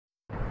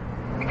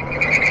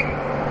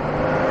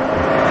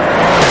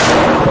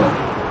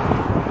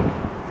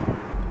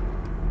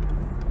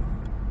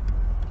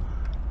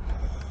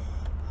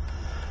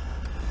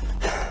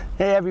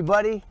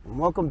everybody, and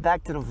welcome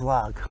back to the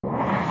vlog.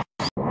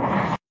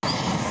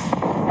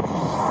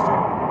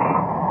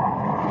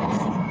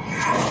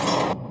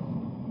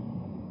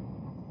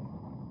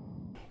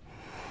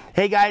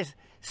 Hey guys,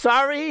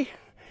 sorry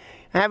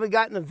I haven't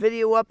gotten a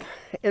video up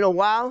in a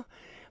while,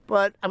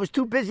 but I was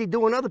too busy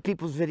doing other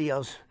people's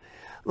videos,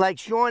 like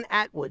Sean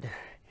Atwood.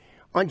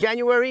 On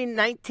January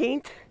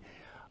 19th,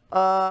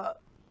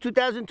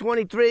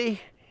 2023,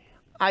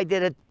 I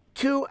did a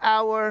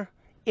 2-hour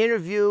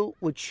interview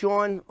with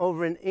Sean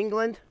over in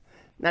England.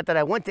 Not that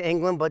I went to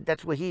England, but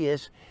that's where he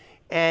is.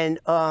 And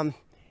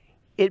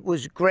it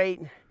was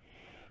great.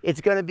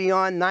 It's going to be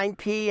on 9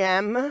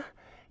 p.m.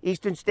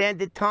 Eastern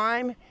Standard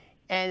Time,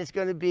 and it's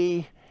going to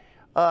be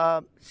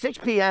 6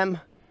 p.m.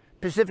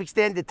 Pacific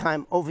Standard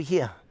Time over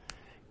here.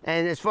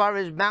 And as far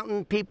as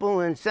mountain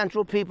people and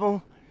central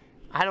people,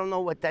 I don't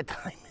know what that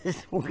time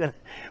is. We're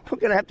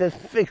gonna have to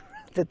figure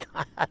out the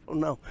time. I don't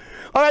know.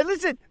 All right,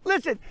 listen.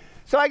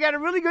 So I got a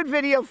really good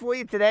video for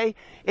you today.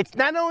 It's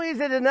not only is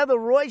it another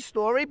Roy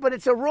story, but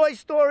it's a Roy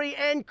story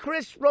and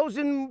Chris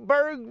Rosengud,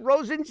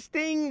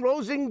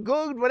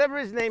 whatever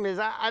his name is.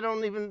 I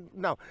don't even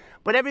know,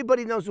 but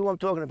everybody knows who I'm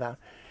talking about.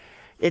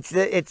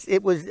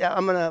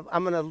 I'm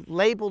gonna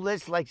label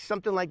this like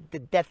something like the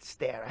death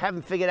stare. I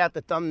haven't figured out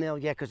the thumbnail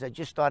yet because I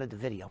just started the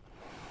video.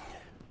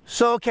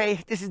 So, okay,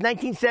 this is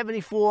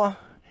 1974,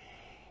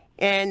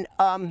 and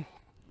I'm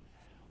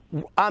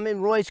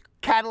in Roy's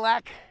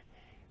Cadillac.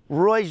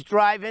 Roy's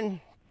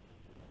driving.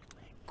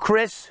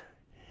 Chris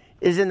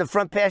is in the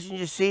front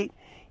passenger seat,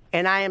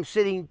 and I am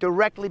sitting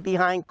directly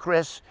behind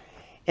Chris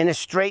in a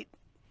straight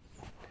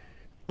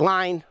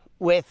line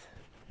with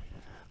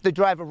the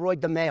driver, Roy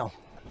DeMeo.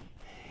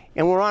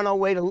 And we're on our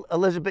way to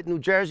Elizabeth, New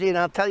Jersey, and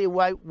I'll tell you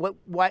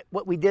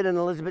what we did in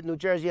Elizabeth, New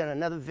Jersey on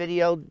another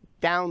video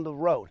down the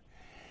road.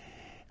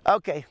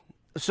 Okay,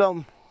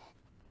 so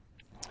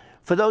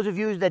for those of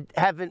you that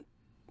haven't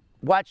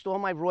watched all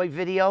my Roy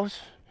videos,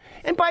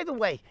 and by the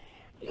way,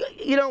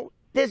 you know,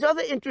 there's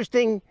other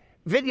interesting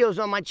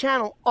videos on my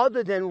channel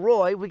other than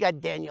Roy. We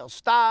got Danielle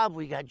Staub,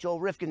 we got Joe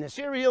Rifkin, the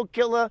serial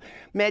killer,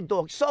 Mad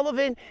Dog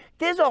Sullivan.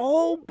 There's a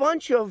whole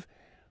bunch of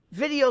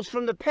videos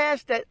from the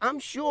past that I'm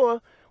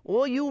sure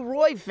all you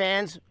Roy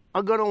fans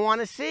are going to want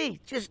to see.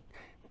 Just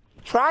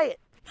try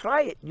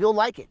it, you'll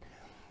like it.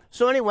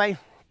 So anyway,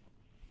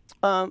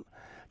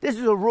 this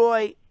is a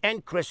Roy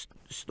and Chris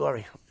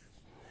story.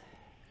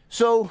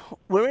 So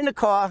we're in the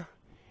car.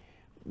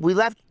 We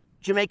left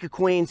Jamaica,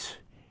 Queens,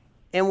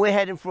 and we're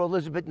heading for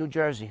Elizabeth, New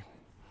Jersey.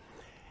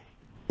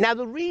 Now,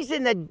 the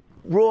reason that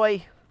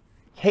Roy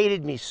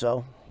hated me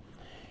so,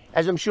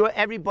 as I'm sure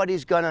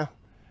everybody's can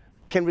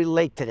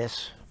relate to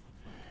this,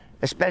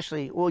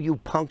 especially all you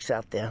punks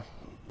out there,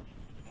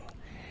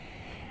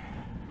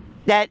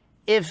 that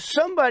if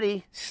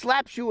somebody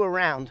slaps you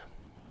around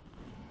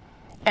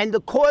and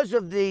the cause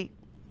of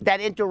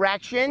that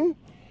interaction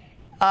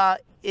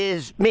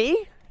is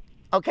me,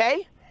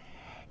 okay?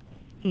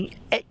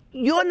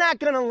 You're not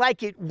going to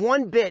like it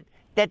one bit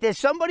that there's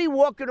somebody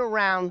walking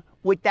around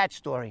with that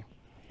story.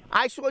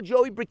 I saw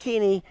Joey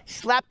Bikini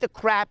slap the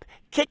crap,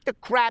 kick the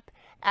crap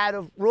out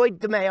of Roy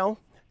DeMeo.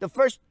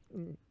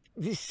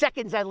 The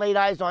seconds I laid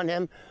eyes on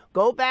him.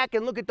 Go back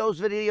and look at those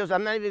videos.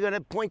 I'm not even going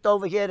to point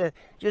over here to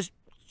just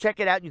check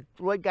it out. You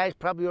Roy guys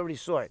probably already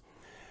saw it.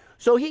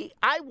 So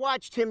I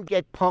watched him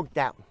get punked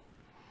out.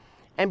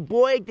 And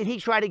boy, did he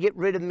try to get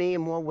rid of me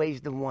in more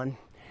ways than one.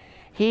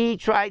 He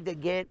tried to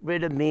get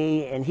rid of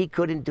me, and he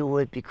couldn't do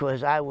it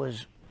because I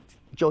was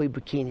Joey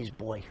Bikini's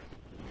boy.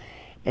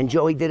 And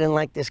Joey didn't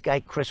like this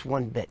guy, Chris,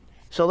 one bit.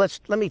 So let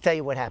me tell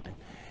you what happened.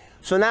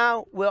 So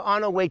now we're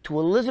on our way to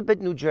Elizabeth,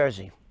 New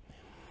Jersey.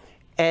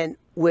 And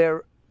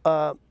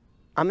I'm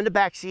in the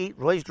back seat,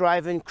 Roy's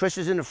driving, Chris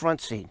is in the front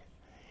seat.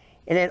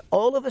 And then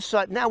all of a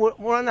sudden, now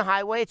we're on the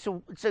highway.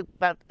 It's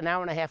about an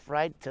hour and a half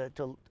ride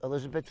to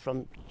Elizabeth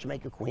from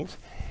Jamaica, Queens.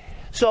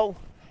 So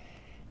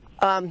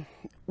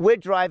we're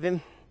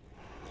driving,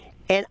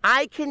 and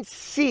I can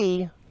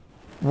see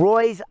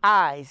Roy's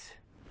eyes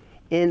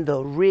in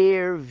the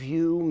rear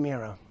view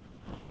mirror.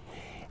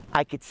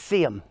 I could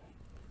see him.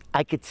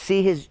 I could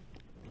see his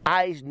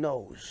eyes,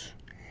 nose.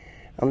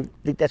 I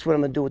think that's what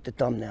I'm gonna do with the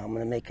thumbnail. I'm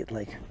gonna make it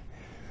like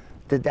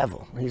the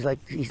devil. He's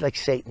like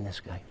Satan, this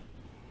guy.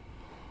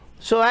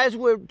 So as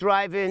we're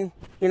driving,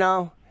 you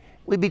know,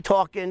 we'd be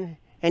talking,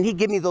 and he'd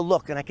give me the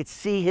look, and I could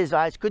see his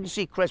eyes. Couldn't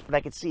see Chris, but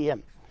I could see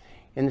him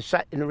in the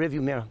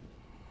rearview mirror.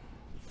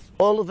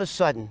 All of a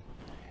sudden,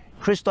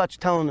 Chris starts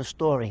telling the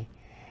story.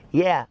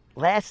 Yeah,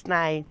 last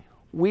night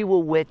we were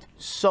with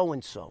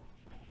so-and-so.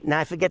 Now,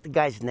 I forget the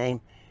guy's name.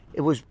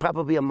 It was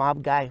probably a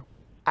mob guy.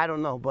 I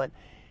don't know, but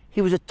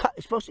he was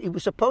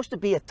supposed to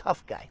be a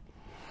tough guy.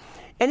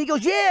 And he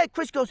goes, yeah,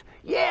 Chris goes,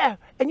 yeah,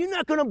 and you're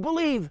not gonna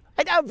believe.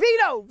 And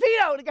Vito,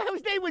 the guy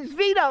whose name was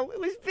Vito. It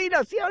was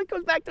Vito. See how he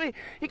comes back to me?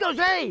 He goes,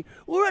 hey,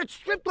 we were at a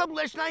strip club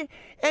last night,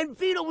 and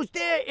Vito was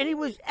there, and he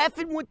was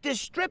effing with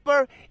this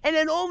stripper, and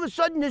then all of a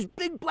sudden, this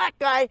big black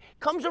guy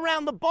comes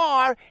around the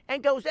bar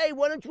and goes, hey,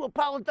 why don't you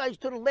apologize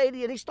to the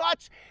lady? And he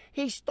starts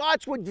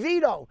with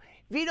Vito.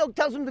 Vito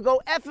tells him to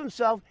go F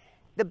himself,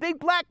 the big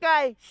black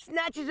guy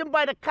snatches him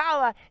by the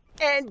collar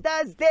and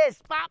does this.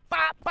 Bop,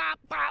 bop, bop,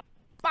 bop,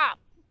 bop.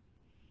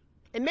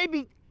 And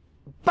maybe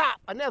bop,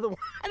 another one.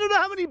 I don't know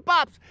how many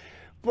bops,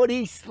 but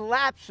he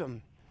slaps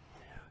him.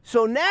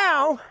 So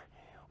now,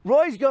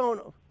 Roy's going,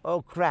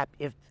 oh crap,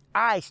 if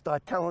I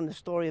start telling the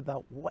story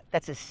about what,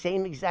 that's the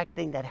same exact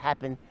thing that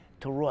happened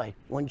to Roy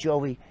when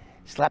Joey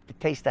slapped the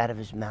taste out of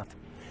his mouth.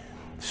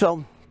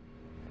 So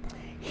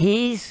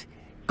he's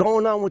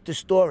going on with the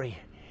story.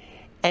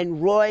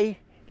 And Roy,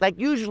 like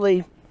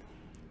usually,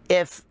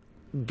 if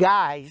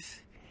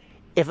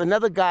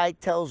another guy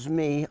tells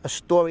me a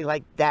story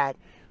like that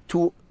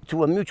to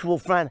a mutual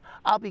friend,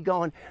 I'll be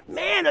going,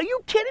 man, are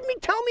you kidding me?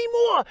 Tell me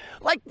more.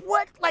 Like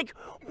what? Like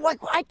what?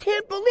 I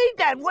can't believe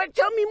that. What?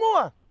 Tell me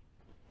more.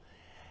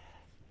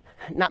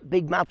 Not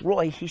Big Mouth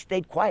Roy, he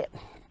stayed quiet.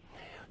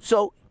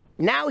 So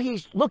now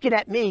he's looking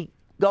at me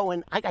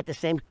going, I got the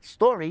same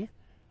story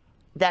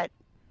that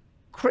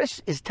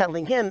Chris is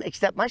telling him,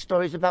 except my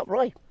story is about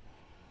Roy.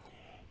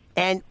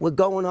 And we're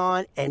going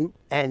on, and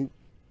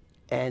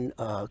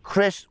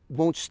Chris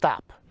won't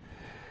stop.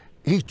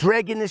 He's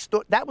dragging this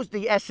story. That was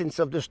the essence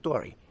of the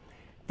story.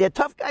 Their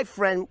tough guy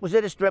friend was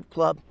at a strip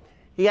club.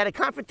 He had a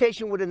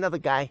confrontation with another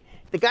guy.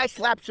 The guy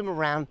slaps him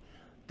around.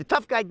 The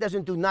tough guy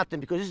doesn't do nothing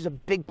because this is a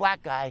big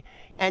black guy,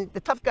 and the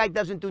tough guy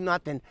doesn't do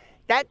nothing.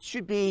 That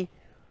should be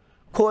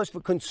cause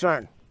for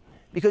concern.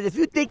 Because if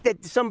you think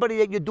that somebody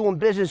that you're doing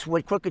business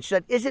with, crooked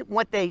shut, isn't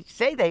what they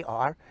say they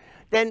are,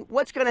 then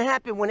what's going to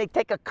happen when they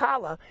take a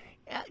collar?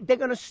 They're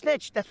going to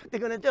snitch. That's what they're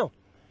going to do.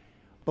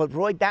 But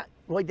Roy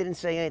didn't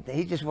say anything.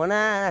 He just went,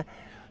 ah.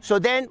 So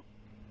then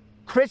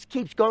Chris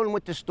keeps going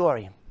with the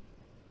story.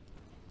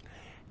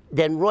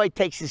 Then Roy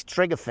takes his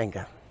trigger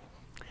finger,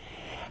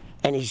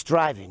 and he's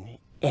driving,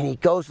 and he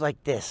goes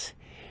like this.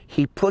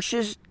 He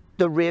pushes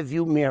the rear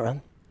view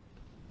mirror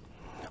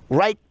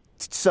right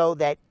so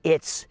that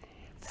it's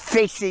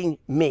facing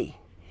me.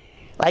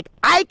 Like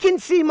I can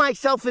see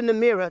myself in the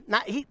mirror,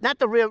 not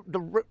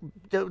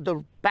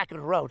the back of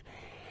the road.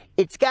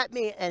 It's got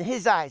me and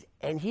his eyes,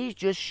 and he's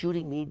just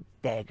shooting me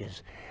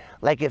daggers.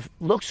 Like if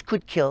looks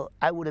could kill,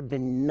 I would have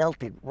been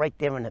melted right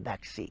there in the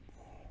back seat.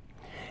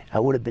 I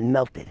would have been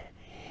melted.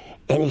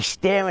 And he's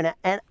staring at,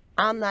 and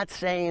I'm not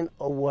saying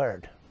a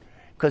word.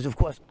 Because of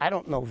course, I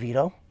don't know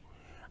Vito.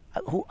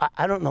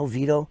 I don't know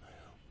Vito,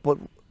 but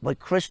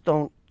Chris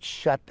don't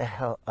shut the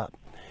hell up.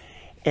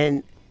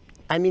 And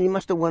I mean, he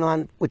must have went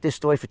on with this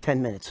story for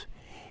 10 minutes.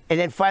 And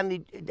then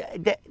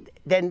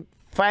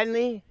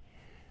finally,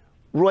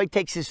 Roy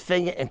takes his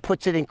finger and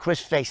puts it in Chris'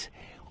 face.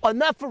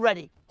 Enough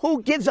already.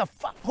 Who gives a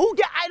fuck?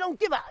 I don't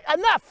give a,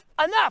 enough.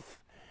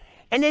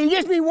 And then he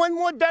gives me one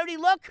more dirty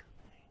look,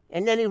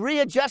 and then he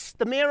readjusts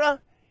the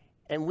mirror,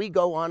 and we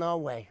go on our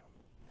way.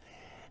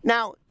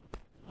 Now,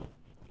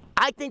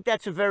 I think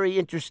that's a very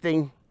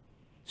interesting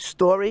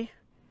story.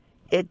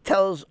 It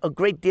tells a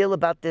great deal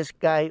about this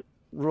guy,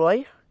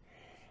 Roy.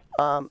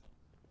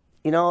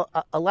 You know,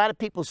 a lot of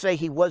people say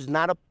he was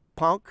not a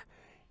punk,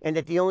 and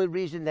that the only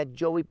reason that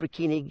Joey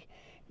Bikini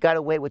got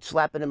away with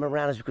slapping him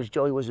around is because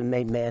Joey was a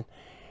made man.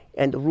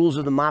 And the rules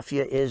of the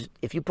mafia is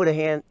if you put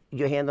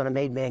your hand on a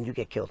made man, you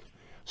get killed.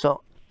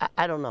 So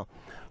I don't know.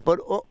 But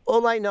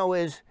all I know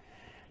is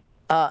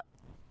I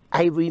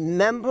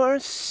remember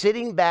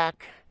sitting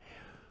back,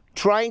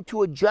 trying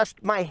to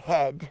adjust my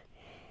head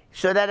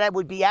so that I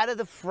would be out of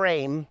the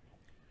frame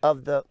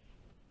of the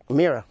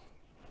mirror.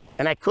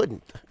 And I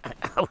couldn't.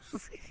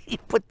 He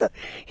put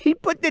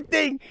the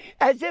thing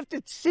as if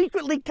to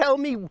secretly tell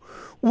me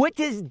with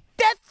his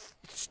death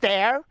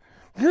stare,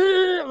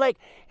 like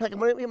I'm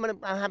gonna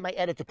have my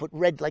editor put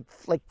red like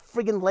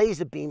friggin'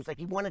 laser beams, like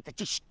he wanted to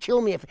just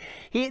kill me.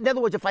 In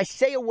other words, if I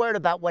say a word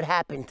about what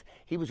happened,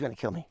 he was gonna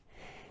kill me.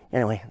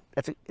 Anyway,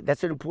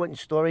 that's an important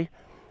story.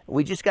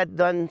 We just got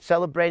done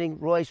celebrating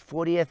Roy's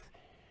 40th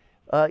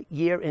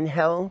year in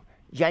hell.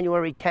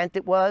 January 10th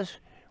it was,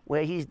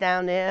 where he's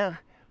down there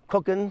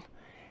cooking.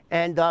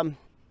 And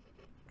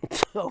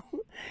so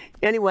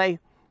anyway,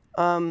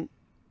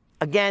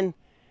 again,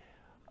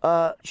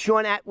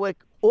 Sean Atwick,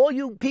 all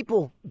you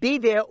people, be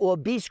there or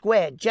be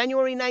squared.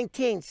 January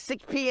 19th,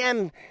 6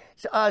 p.m.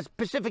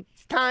 Pacific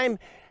time,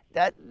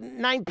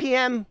 9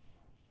 p.m.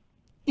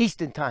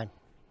 Eastern time.